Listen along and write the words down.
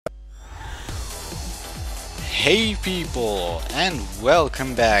Hey people, and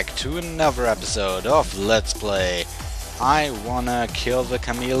welcome back to another episode of Let's Play I Wanna Kill the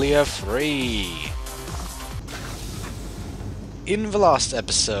Kamilia 3. In the last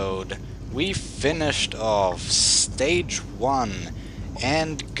episode, we finished off Stage 1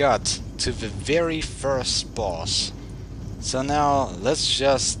 and got to the very first boss. So now, let's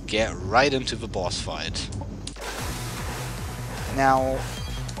just get right into the boss fight. Now,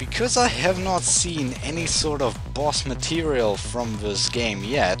 because I have not seen any sort of boss material from this game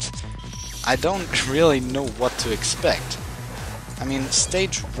yet, I don't really know what to expect. I mean,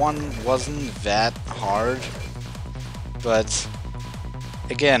 stage 1 wasn't that hard, but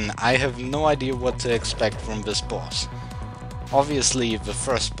again, I have no idea what to expect from this boss. Obviously, the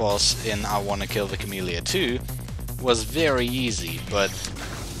first boss in I Wanna Kill the Kamilia 2 was very easy, but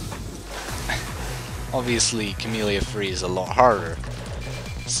obviously Kamilia 3 is a lot harder.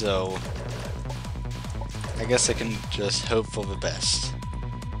 So, I guess I can just hope for the best.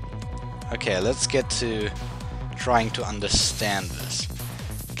 Okay, let's get to trying to understand this.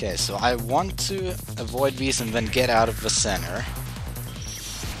 Okay, so I want to avoid these and then get out of the center.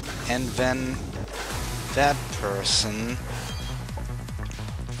 And then that person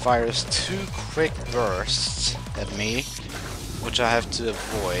fires 2 quick bursts at me, which I have to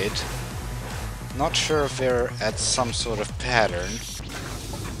avoid. Not sure if they're at some sort of pattern.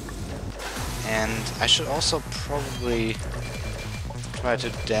 And I should also probably try to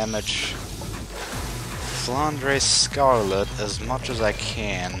damage Flandre's Scarlet as much as I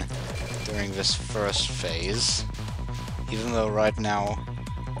can during this first phase. Even though right now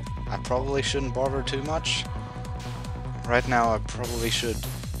I probably shouldn't bother too much. Right now I probably should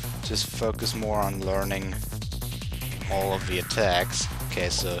just focus more on learning all of the attacks. Okay,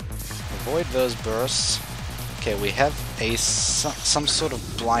 so avoid those bursts. Okay, we have some sort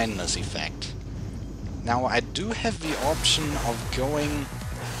of blindness effect. Now I do have the option of going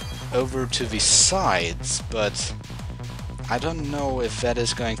over to the sides, but I don't know if that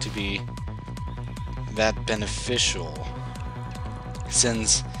is going to be that beneficial,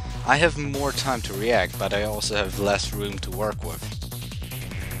 since I have more time to react, but I also have less room to work with.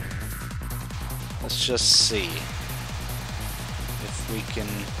 Let's just see if we can...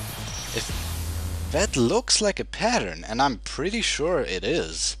 That looks like a pattern, and I'm pretty sure it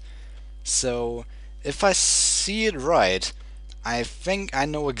is. So, if I see it right, I think I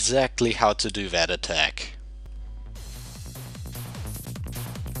know exactly how to do that attack.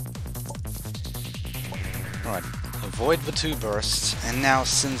 Alright, avoid the 2 bursts, and now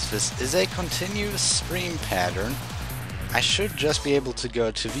since this is a continuous stream pattern, I should just be able to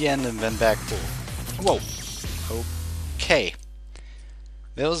go to the end and then back forward. Whoa! Okay.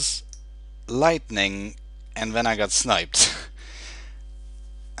 There was lightning, and then I got sniped.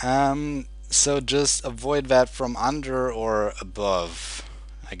 So just avoid that from under or above,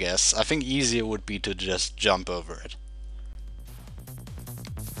 I guess. I think easier would be to just jump over it.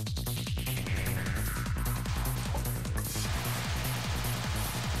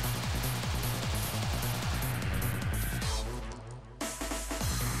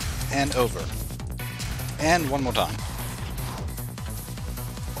 And over. And one more time.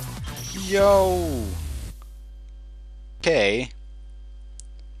 Yo! Okay.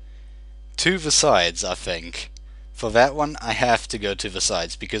 To the sides, I think. For that one, I have to go to the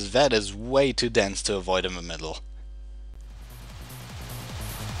sides, because that is way too dense to avoid in the middle.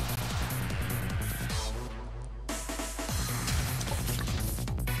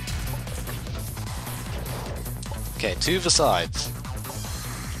 Okay, to the sides.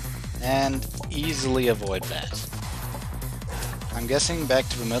 And easily avoid that. I'm guessing back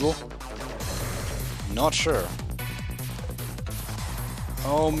to the middle? Not sure.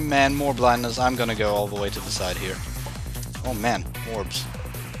 Oh man, more blindness. I'm gonna go all the way to the side here. Oh man, orbs.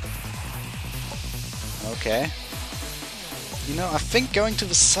 Okay. You know, I think going to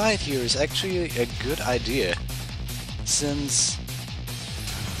the side here is actually a good idea. Since...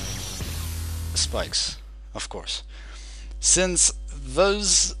 Spikes, of course. Since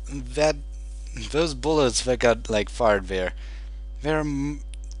those bullets that got like fired there, they're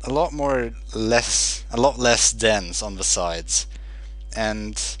a lot less dense on the sides.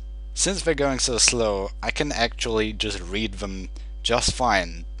 And since they're going so slow, I can actually just read them just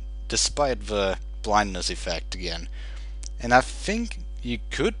fine, despite the blindness effect again. And I think you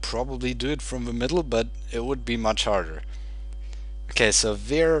could probably do it from the middle, but it would be much harder. Okay, so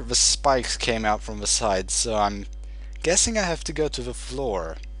there the spikes came out from the sides, so I'm guessing I have to go to the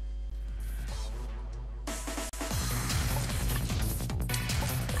floor.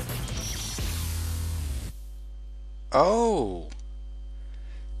 Oh!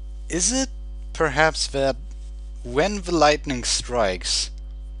 Is it perhaps that when the lightning strikes,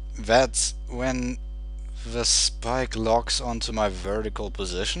 that's when the spike locks onto my vertical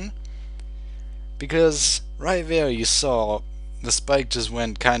position. Because right there you saw the spike just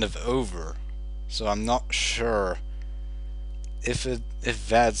went kind of over. So I'm not sure if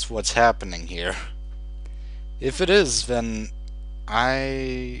that's what's happening here. If it is, then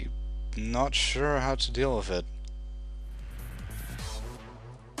I'm not sure how to deal with it.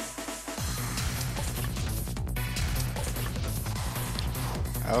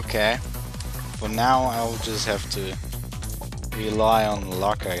 Okay. For now, I'll just have to rely on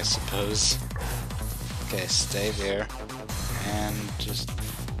luck, I suppose. Okay, stay there. And just...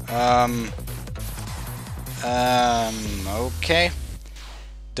 okay.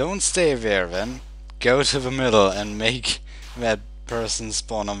 Don't stay there then. Go to the middle and make that person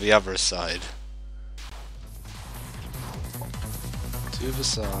spawn on the other side. To the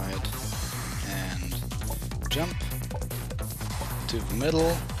side. And jump. To the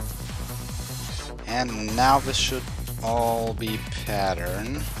middle. And now this should all be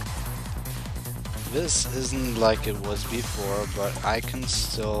pattern. This isn't like it was before, but I can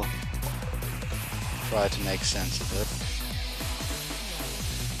still try to make sense of it.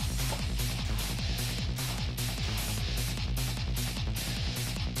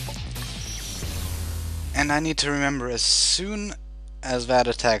 And I need to remember, as soon as that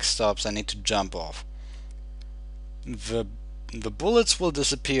attack stops, I need to jump off. The bullets will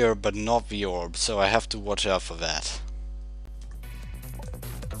disappear, but not the orb, so I have to watch out for that.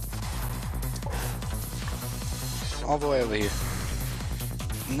 All the way over here.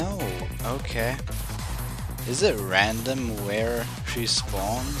 No, okay. Is it random where she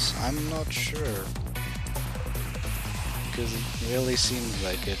spawns? I'm not sure. Because it really seems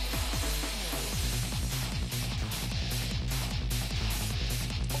like it.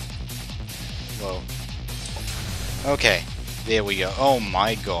 Whoa. Okay, there we go. Oh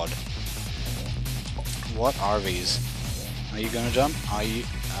my god. What are these? Are you gonna jump? Are you...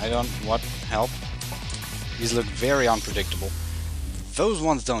 I don't... What? Help? These look very unpredictable. Those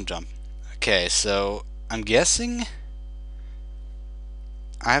ones don't jump. Okay, so... I'm guessing...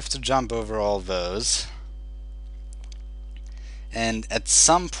 I have to jump over all those. And at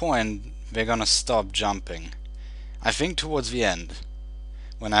some point, they're gonna stop jumping. I think towards the end.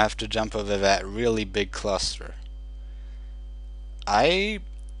 When I have to jump over that really big cluster. I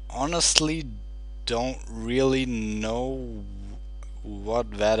honestly don't really know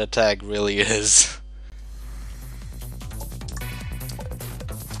what that attack really is.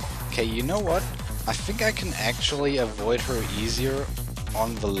 Okay, you know what? I think I can actually avoid her easier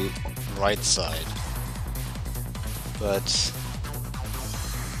on the right side. But it's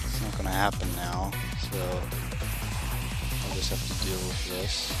not gonna happen now, so I'll just have to deal with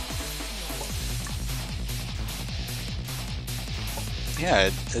this.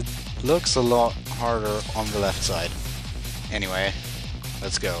 Yeah, it looks a lot harder on the left side. Anyway,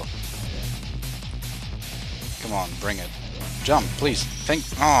 let's go. Come on, bring it. Jump, please.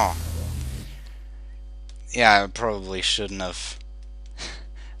 Oh. Yeah, I probably shouldn't have...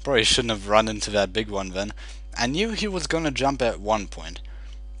 probably shouldn't have run into that big one then. I knew he was gonna jump at one point.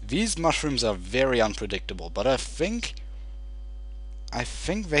 These mushrooms are very unpredictable, but I think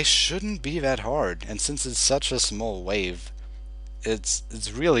they shouldn't be that hard. And since it's such a small wave,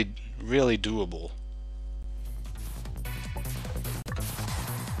 it's really doable.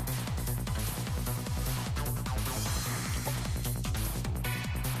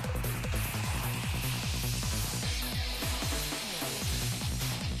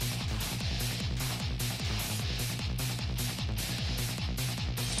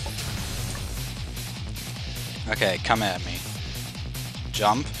 Okay, come at me.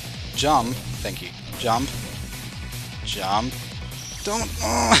 Jump. Jump. Thank you. Jump. Jump. Don't...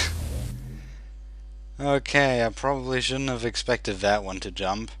 Oh. Okay, I probably shouldn't have expected that one to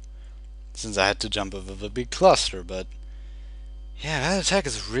jump, since I had to jump over the big cluster, but... yeah, that attack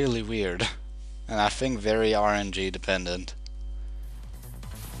is really weird. And I think very RNG dependent.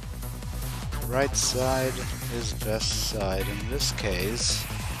 Right side is best side in this case,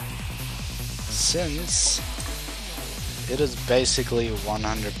 since it is basically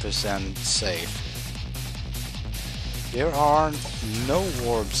 100% safe. There are no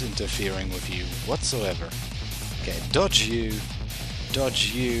orbs interfering with you whatsoever. Okay, dodge you,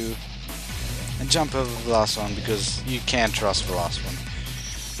 and jump over the last one because you can't trust the last one.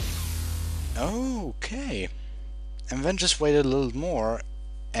 Okay. And then just wait a little more,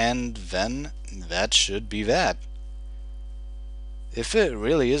 and then that should be that. If it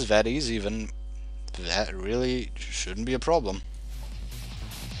really is that easy, then that really shouldn't be a problem.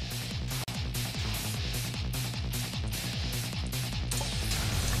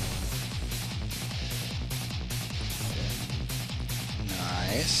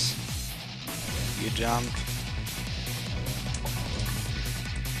 jump.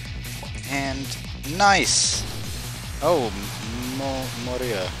 And nice! Oh,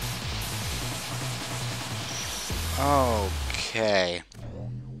 Moria. Okay.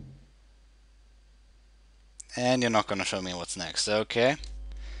 And you're not gonna show me what's next, okay.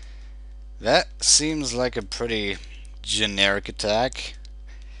 That seems like a pretty generic attack.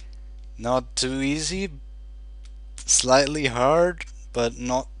 Not too easy, slightly hard, but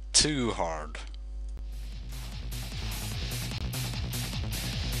not too hard.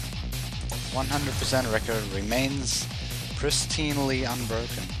 100% record remains pristinely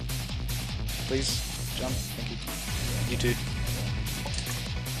unbroken. Please, jump, thank you. You too.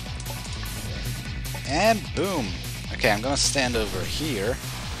 And boom! Okay, I'm gonna stand over here,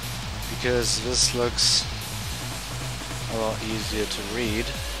 because this looks a lot easier to read.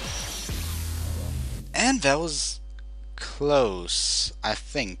 And that was close, I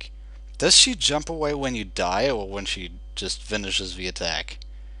think. Does she jump away when you die, or when she just finishes the attack?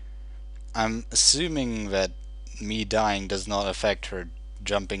 I'm assuming that me dying does not affect her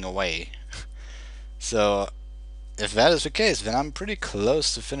jumping away. So, if that is the case, then I'm pretty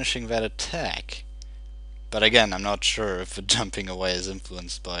close to finishing that attack. But again, I'm not sure if the jumping away is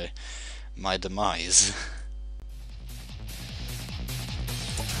influenced by my demise.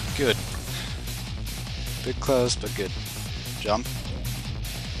 Good. Bit close, but good. Jump.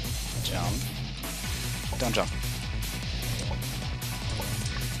 Jump. Don't jump.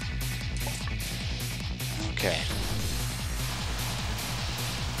 Okay.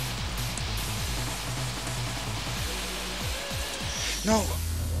 No.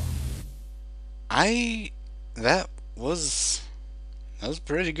 That was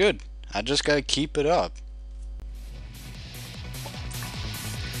pretty good. I just gotta keep it up.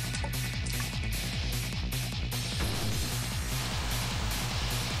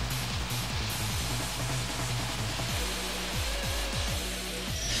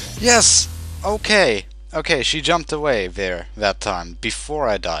 Yes! Okay. Okay, she jumped away there that time, before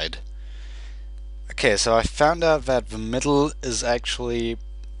I died. Okay, so I found out that the middle is actually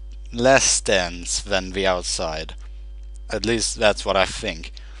less dense than the outside. At least that's what I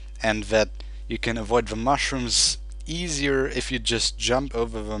think. And that you can avoid the mushrooms easier if you just jump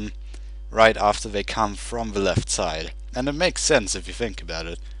over them right after they come from the left side. And it makes sense if you think about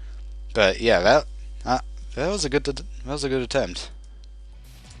it. But yeah, that was a good attempt.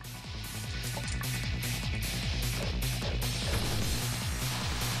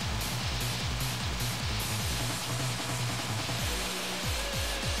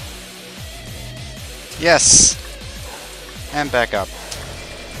 Yes! And back up.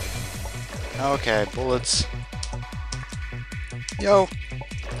 Okay, bullets. Yo!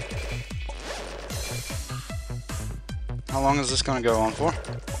 How long is this gonna go on for?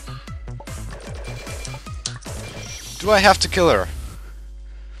 Do I have to kill her?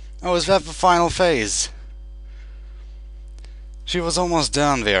 Oh, is that the final phase? She was almost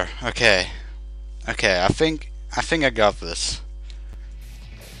down there. Okay. Okay, I think I got this.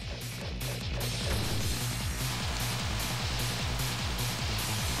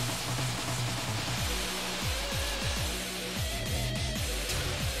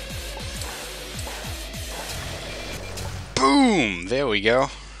 Boom! There we go.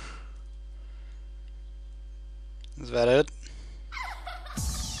 Is that it?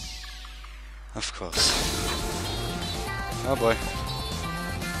 Of course. Oh boy.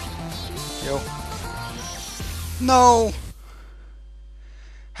 Yo. No!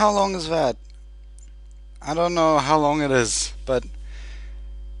 How long is that? I don't know how long it is, but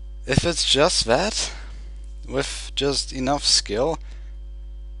if it's just that, with just enough skill...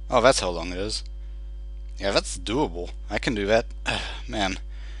 Oh, that's how long it is. Yeah, that's doable. I can do that. Man.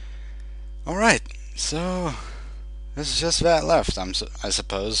 Alright, so... there's just that left, I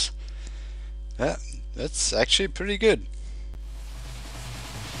suppose. That's actually pretty good.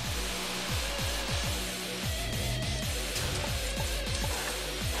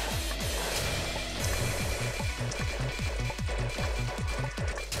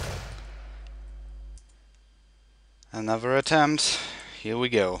 Another attempt. Here we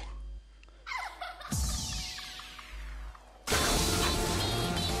go.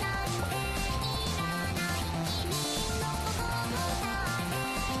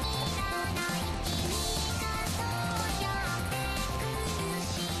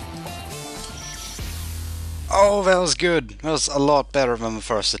 Oh, that was good. That was a lot better than the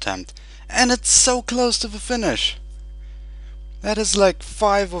first attempt. And it's so close to the finish. That is like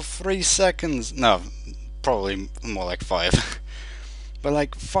 5 or 3 seconds. No, probably more like 5. But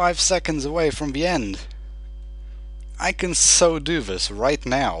like 5 seconds away from the end. I can so do this right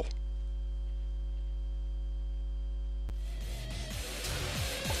now.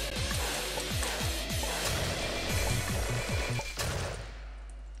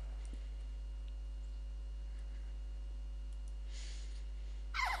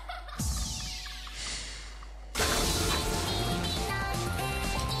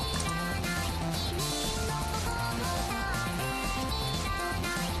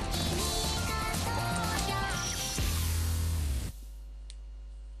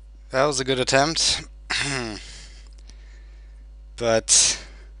 That was a good attempt. But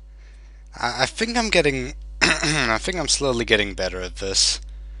I think I'm getting I think I'm slowly getting better at this.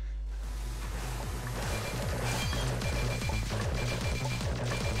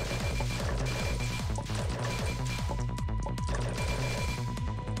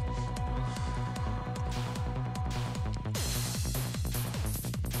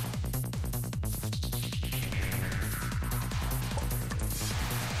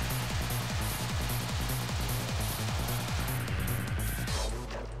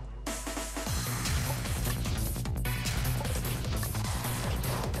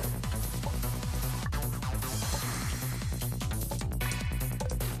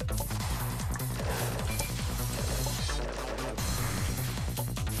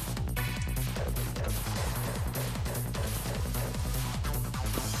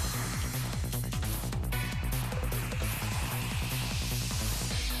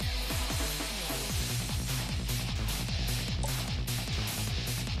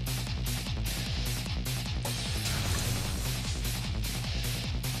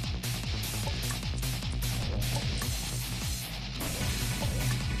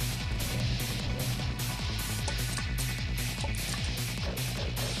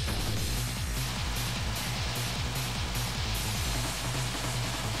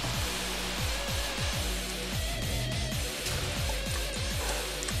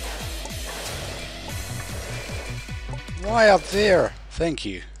 Why up there? Thank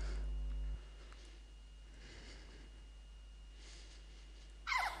you.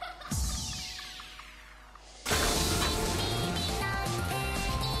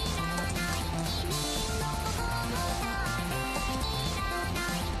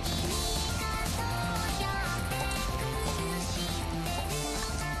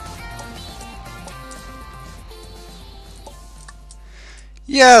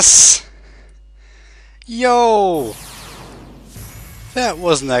 Yes! Yo! That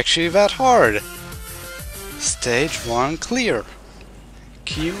wasn't actually that hard. Stage 1 clear.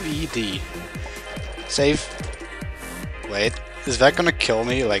 QED. Save. Wait, is that gonna kill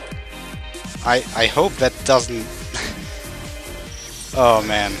me? Like, I hope that doesn't... Oh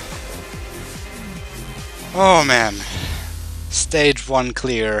man. Oh man. Stage 1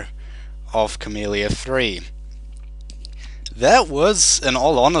 clear of Kamilia 3. That was, in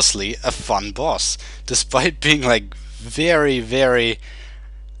all honesty, a fun boss, despite being like very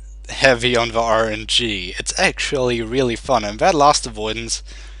heavy on the RNG. It's actually really fun, and that last avoidance,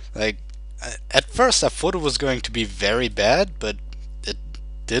 like, at first I thought it was going to be very bad, but it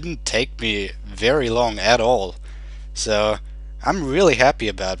didn't take me very long at all. So I'm really happy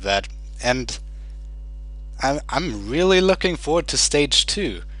about that, and I'm really looking forward to stage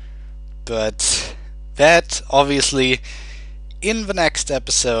 2. But that, obviously, in the next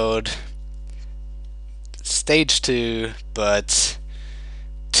episode, stage 2, but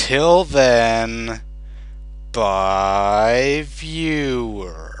till then, bye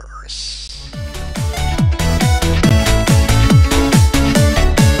viewer.